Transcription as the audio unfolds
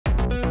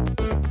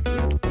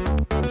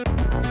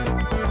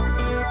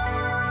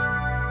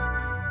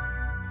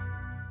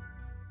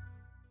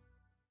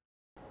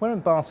We're in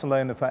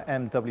Barcelona for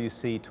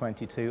MWC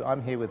 22.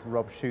 I'm here with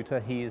Rob Shooter.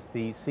 He is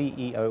the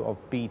CEO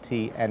of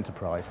BT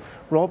Enterprise.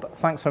 Rob,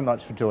 thanks so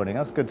much for joining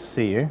us. Good to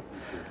see you.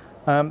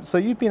 So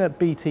you've been at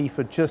BT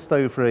for just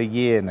over a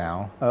year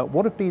now.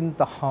 What have been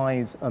the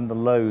highs and the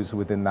lows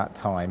within that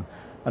time?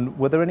 And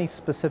were there any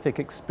specific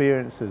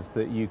experiences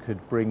that you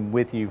could bring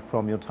with you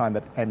from your time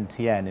at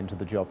MTN into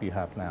the job you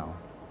have now?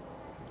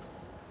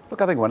 Look,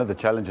 I think one of the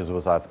challenges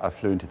was I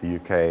flew into the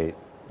UK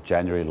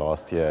January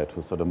last year. It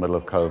was sort of middle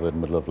of COVID,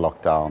 middle of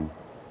lockdown.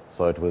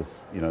 So it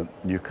was,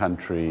 new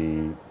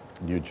country,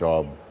 new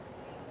job.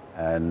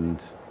 And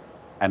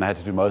I had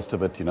to do most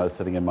of it,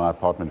 sitting in my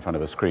apartment in front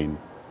of a screen.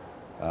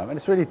 And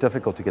it's really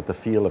difficult to get the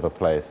feel of a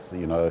place,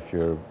 if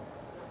you're,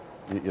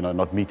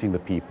 not meeting the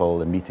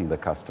people and meeting the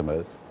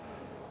customers.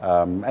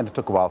 And it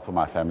took a while for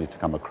my family to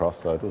come across,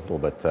 so it was a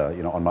little bit,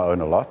 on my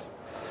own a lot.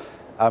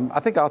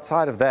 I think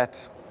outside of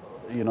that,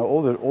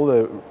 all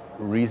the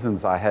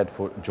reasons I had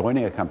for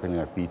joining a company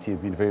like BT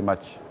have been very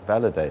much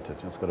validated.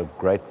 It's got a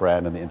great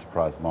brand in the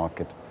enterprise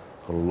market,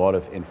 it's got a lot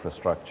of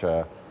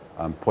infrastructure,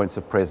 points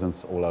of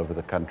presence all over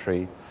the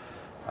country.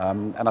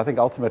 And I think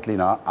ultimately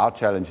now our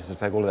challenge is to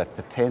take all of that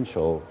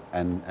potential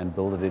and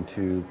build it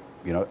into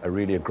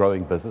a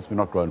growing business. We're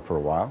not grown for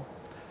a while.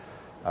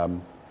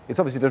 It's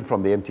obviously different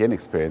from the MTN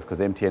experience because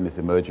MTN is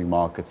emerging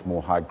markets,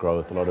 more high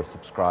growth, a lot of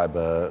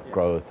subscriber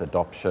growth,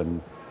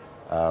 adoption.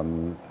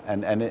 And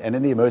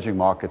in the emerging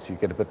markets, you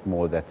get a bit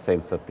more that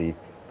sense that the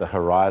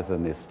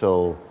horizon is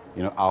still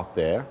out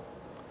there.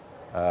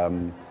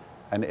 And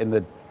in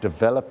the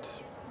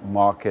developed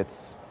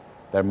markets,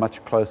 they're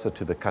much closer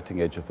to the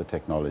cutting edge of the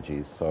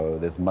technologies. So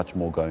there's much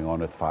more going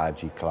on with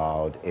 5G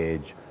cloud,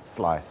 edge,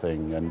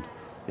 slicing, and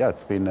yeah,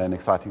 it's been an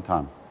exciting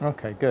time.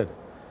 Okay, good.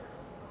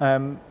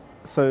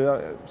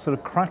 So sort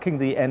of cracking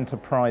the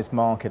enterprise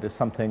market is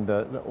something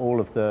that all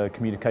of the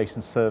communication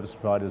service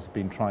providers have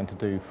been trying to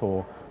do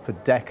for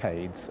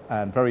decades,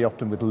 and very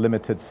often with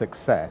limited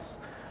success.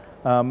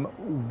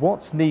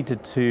 What's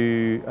needed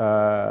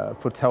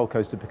for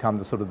telcos to become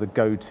the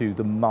go-to,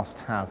 the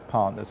must-have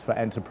partners for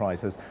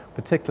enterprises,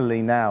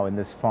 particularly now in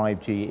this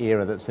 5G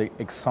era that's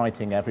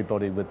exciting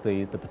everybody with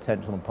the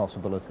potential and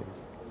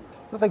possibilities?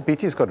 I think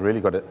BT's really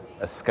got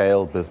a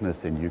scale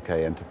business in UK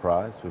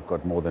enterprise. We've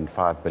got more than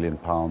 £5 billion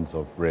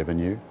of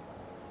revenue.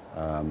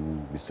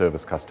 We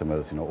service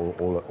customers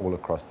all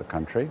across the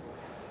country.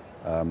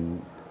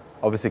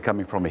 Obviously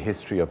coming from a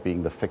history of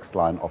being the fixed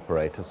line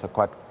operator, so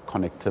quite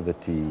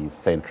connectivity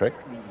centric.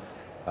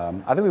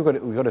 I think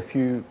we've got a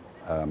few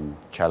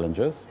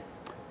challenges.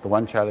 The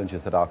one challenge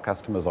is that our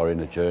customers are in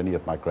a journey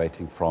of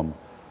migrating from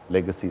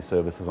legacy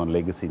services on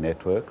legacy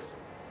networks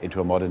into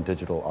a modern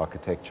digital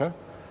architecture.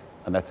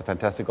 And that's a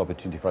fantastic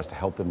opportunity for us to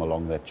help them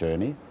along that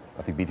journey.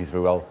 I think BT is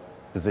very well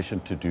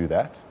positioned to do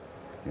that.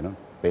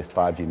 Best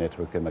 5G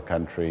network in the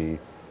country,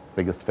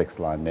 biggest fixed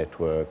line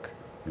network,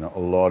 a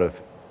lot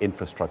of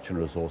infrastructure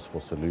and resourceful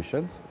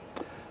solutions.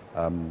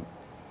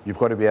 You've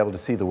got to be able to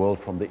see the world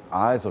from the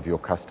eyes of your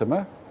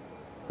customer,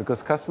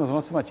 because customers are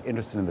not so much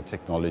interested in the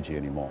technology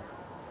anymore.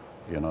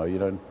 You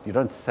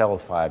don't sell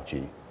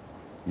 5G.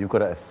 You've got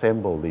to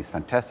assemble these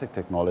fantastic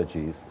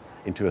technologies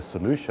into a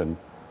solution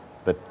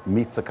that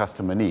meets the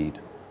customer need.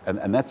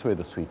 And that's where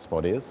the sweet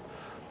spot is.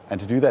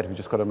 And to do that, we've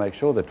just got to make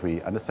sure that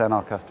we understand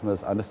our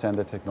customers, understand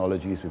their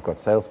technologies, we've got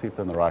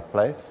salespeople in the right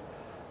place.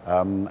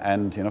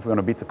 And if we're going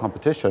to beat the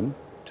competition,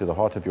 to the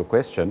heart of your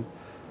question,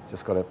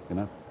 just got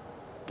to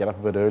get up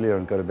a bit earlier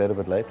and go to bed a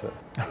bit later.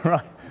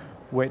 Right,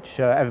 which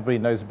everybody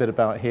knows a bit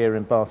about here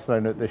in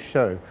Barcelona at this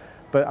show.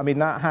 But I mean,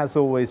 that has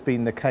always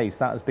been the case.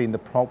 That has been the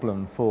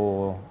problem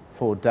for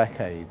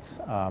decades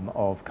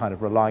of kind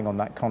of relying on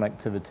that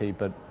connectivity,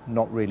 but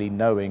not really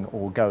knowing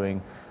or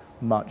going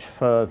much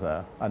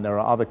further. And there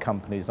are other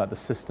companies like the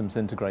systems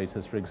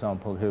integrators, for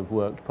example, who have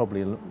worked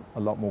probably a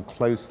lot more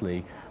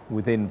closely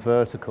within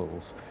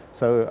verticals.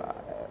 So,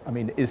 I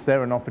mean, is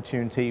there an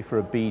opportunity for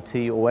a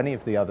BT or any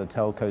of the other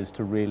telcos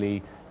to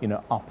really,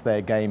 up their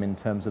game in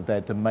terms of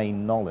their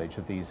domain knowledge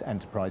of these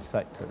enterprise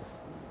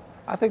sectors?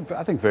 I think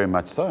very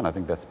much so, and I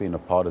think that's been a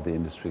part of the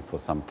industry for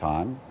some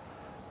time.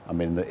 I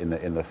mean, in the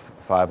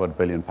 £5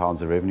 billion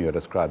of revenue I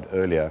described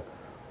earlier,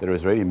 there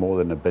is really more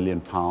than £1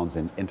 billion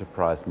in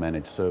enterprise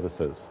managed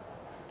services,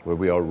 where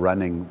we are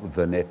running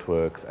the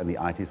networks and the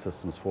IT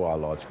systems for our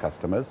large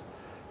customers.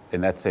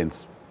 In that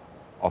sense,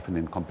 often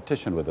in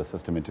competition with a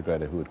system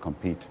integrator who would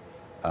compete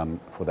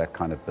for that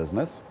kind of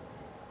business.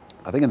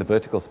 I think in the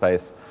vertical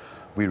space,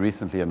 we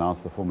recently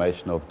announced the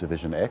formation of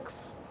Division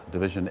X.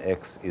 Division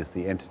X is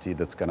the entity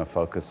that's going to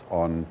focus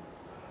on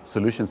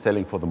solution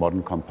selling for the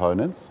modern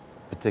components,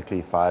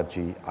 particularly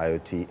 5G,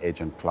 IoT,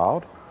 edge and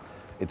cloud.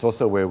 It's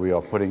also where we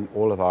are putting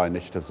all of our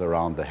initiatives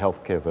around the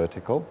healthcare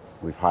vertical.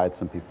 We've hired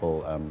some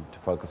people to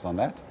focus on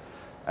that.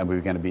 And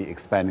we're going to be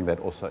expanding that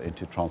also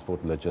into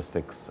transport and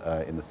logistics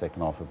in the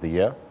second half of the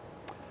year.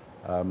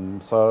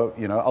 So,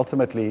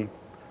 ultimately,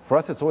 for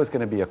us, it's always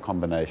going to be a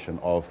combination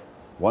of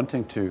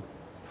wanting to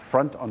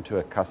front onto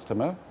a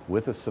customer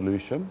with a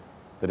solution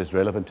that is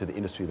relevant to the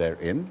industry they're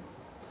in,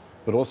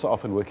 but also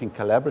often working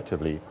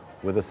collaboratively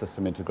with a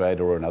system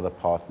integrator or another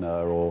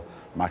partner or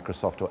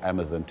Microsoft or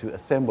Amazon to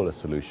assemble a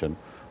solution.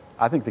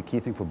 I think the key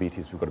thing for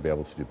BT is we've got to be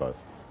able to do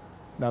both.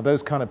 Now,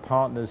 those kind of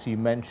partners you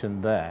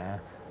mentioned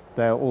there,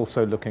 they're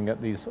also looking at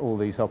all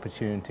these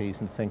opportunities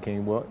and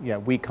thinking, well, yeah,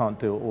 we can't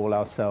do it all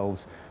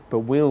ourselves, but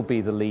we'll be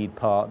the lead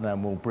partner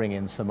and we'll bring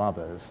in some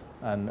others.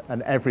 And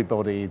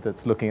everybody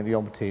that's looking at the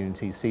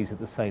opportunity sees it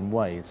the same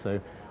way. So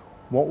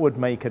what would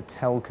make a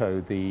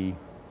telco the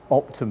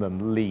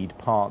optimum lead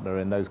partner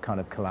in those kind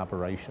of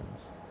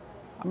collaborations?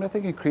 I mean, I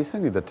think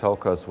increasingly the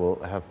telcos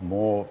will have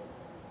more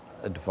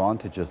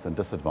advantages than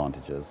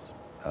disadvantages.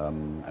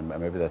 And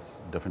maybe that's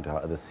different to how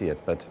others see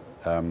it, but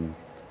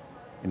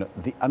you know,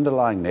 the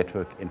underlying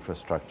network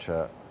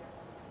infrastructure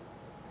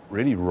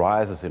really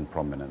rises in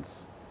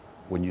prominence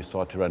when you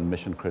start to run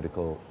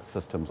mission-critical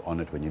systems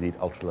on it, when you need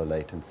ultra-low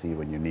latency,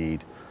 when you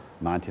need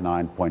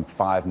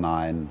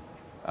 99.59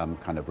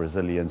 kind of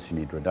resilience, you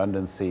need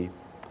redundancy.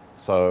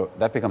 So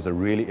that becomes a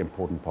really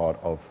important part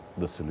of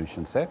the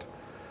solution set.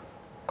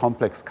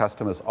 Complex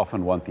customers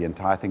often want the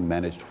entire thing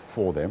managed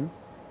for them.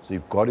 So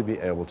you've got to be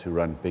able to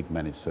run big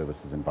managed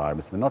services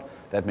environments. There are not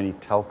that many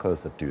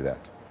telcos that do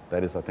that.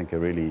 That is, I think,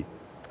 a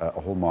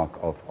hallmark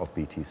of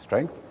BT's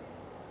strength.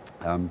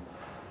 And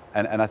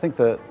I think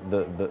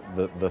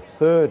the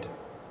third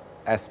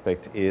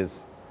aspect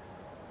is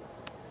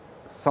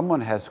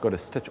someone has got to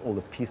stitch all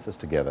the pieces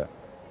together.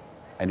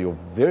 And your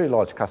very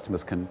large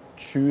customers can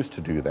choose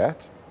to do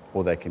that,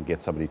 or they can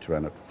get somebody to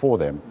run it for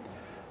them.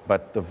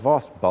 But the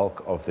vast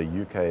bulk of the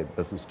UK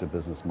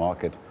business-to-business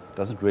market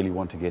doesn't really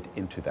want to get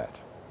into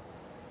that.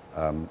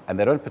 And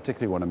they don't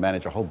particularly want to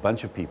manage a whole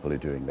bunch of people who are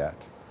doing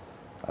that.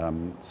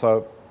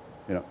 So,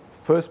 you know,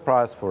 first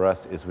prize for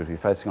us is we'll be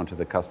facing onto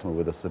the customer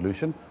with a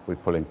solution. We're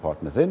pulling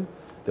partners in.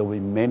 There'll be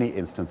many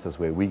instances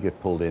where we get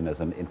pulled in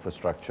as an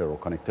infrastructure or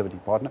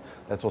connectivity partner.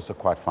 That's also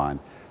quite fine.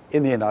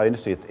 In the end, our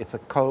industry, it's a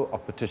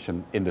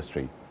co-opetition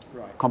industry.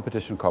 Right.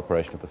 Competition,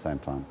 cooperation at the same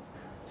time.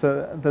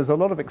 So there's a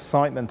lot of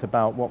excitement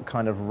about what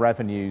kind of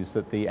revenues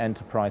that the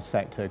enterprise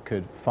sector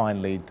could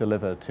finally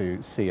deliver to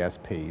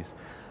CSPs.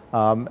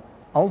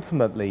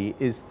 Ultimately,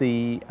 is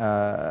the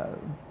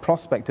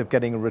prospect of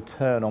getting a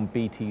return on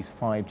BT's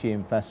 5G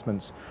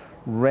investments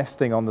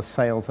resting on the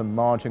sales and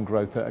margin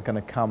growth that are going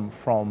to come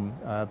from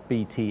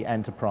BT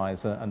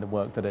Enterprise and the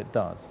work that it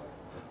does?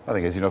 I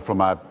think, as you know, from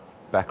my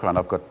background,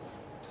 I've got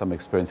some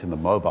experience in the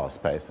mobile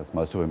space. That's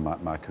most of where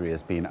my career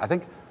has been. I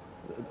think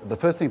the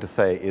first thing to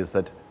say is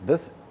that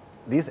this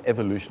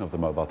evolution of the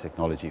mobile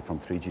technology from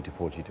 3G to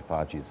 4G to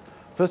 5G is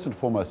first and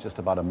foremost just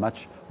about a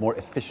much more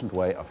efficient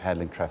way of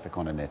handling traffic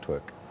on a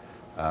network.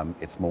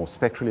 It's more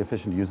spectrally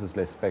efficient, uses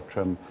less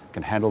spectrum,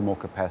 can handle more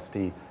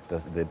capacity.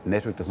 The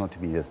network does not need to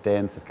be as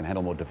dense, it can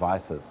handle more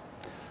devices.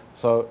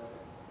 So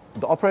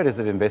the operators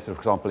that invested, for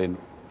example, in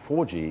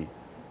 4G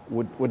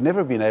would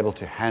never have been able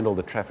to handle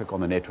the traffic on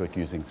the network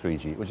using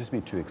 3G. It would just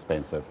be too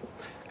expensive.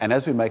 And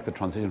as we make the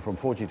transition from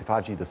 4G to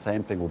 5G, the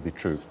same thing will be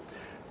true.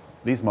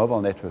 These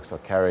mobile networks are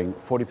carrying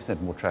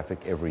 40% more traffic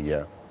every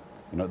year.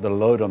 You know, the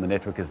load on the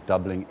network is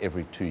doubling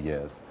every 2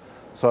 years.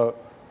 So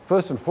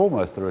first and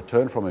foremost, the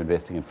return from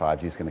investing in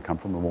 5G is going to come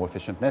from a more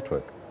efficient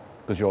network,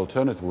 because your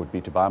alternative would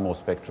be to buy more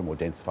spectrum or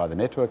densify the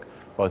network,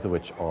 both of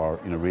which are,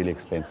 you know, really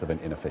expensive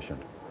and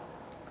inefficient.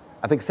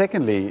 I think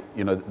secondly,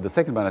 you know, the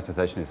second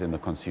monetization is in the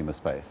consumer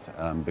space,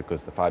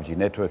 because the 5G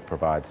network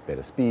provides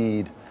better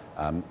speed,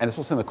 and it's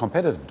also in the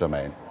competitive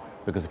domain,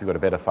 because if you've got a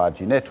better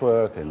 5G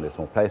network and there's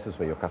more places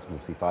where your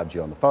customers see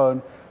 5G on the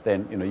phone,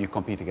 then, you know, you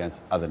compete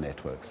against other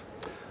networks.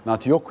 Now,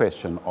 to your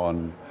question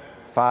on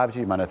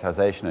 5G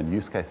monetization and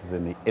use cases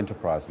in the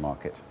enterprise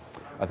market,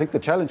 I think the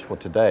challenge for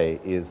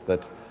today is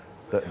that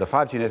the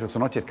 5G networks are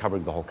not yet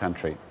covering the whole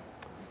country.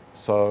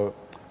 So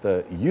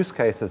the use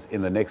cases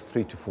in the next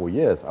 3 to 4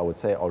 years, I would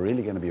say, are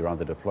really going to be around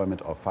the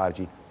deployment of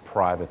 5G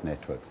private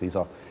networks. These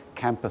are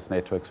campus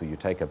networks where you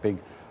take a big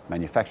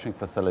manufacturing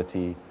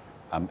facility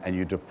and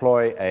you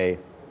deploy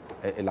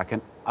like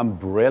an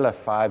umbrella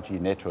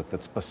 5G network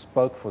that's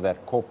bespoke for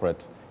that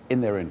corporate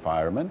in their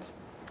environment.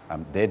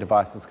 Their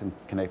devices can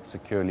connect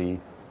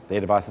securely.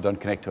 Their devices don't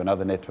connect to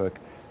another network.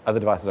 Other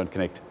devices don't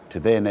connect to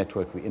their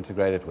network. We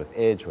integrate it with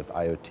Edge, with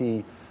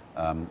IoT,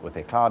 with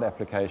their cloud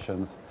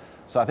applications.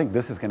 So I think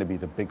this is going to be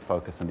the big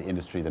focus in the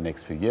industry the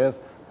next few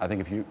years. I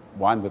think if you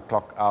wind the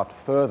clock out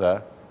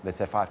further, let's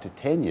say 5 to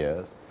 10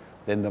 years,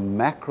 then the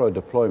macro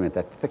deployment,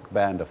 that thick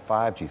band of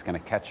 5G is going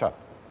to catch up.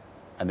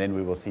 And then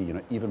we will see, you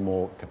know, even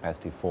more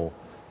capacity for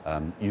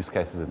use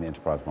cases in the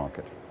enterprise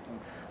market.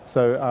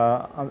 So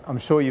I'm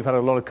sure you've had a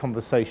lot of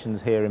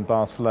conversations here in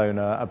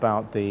Barcelona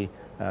about the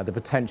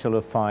potential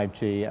of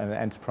 5G and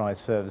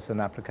enterprise service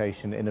and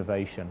application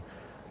innovation.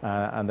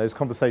 And those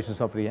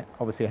conversations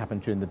obviously happen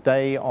during the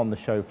day, on the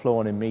show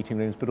floor and in meeting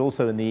rooms, but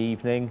also in the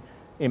evening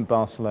in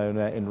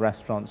Barcelona, in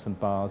restaurants and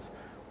bars.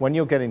 When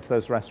you're getting to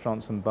those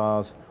restaurants and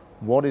bars,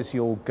 what is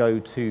your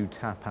go-to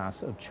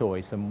tapas of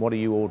choice and what are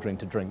you ordering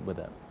to drink with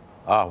it?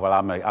 Well,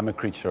 I'm a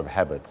creature of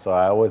habit. So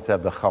I always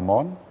have the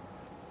jamón,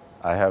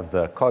 I have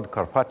the cod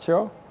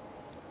carpaccio,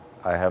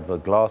 I have a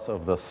glass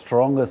of the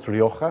strongest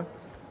Rioja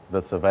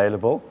that's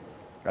available,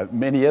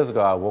 Many years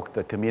ago, I walked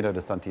the Camino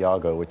de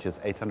Santiago, which is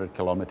 800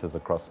 kilometers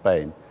across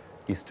Spain,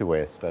 east to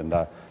west, and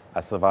I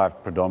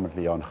survived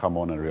predominantly on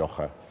jamón and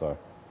Rioja. So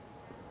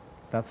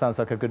that sounds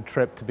like a good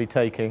trip to be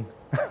taking,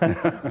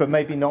 but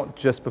maybe not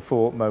just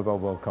before Mobile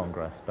World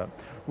Congress. But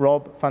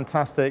Rob,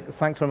 fantastic.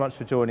 Thanks very much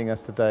for joining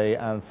us today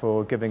and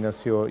for giving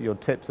us your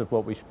tips of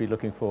what we should be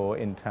looking for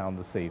in town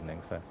this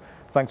evening. So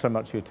thanks very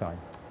much for your time.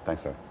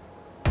 Thanks,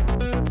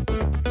 Ray.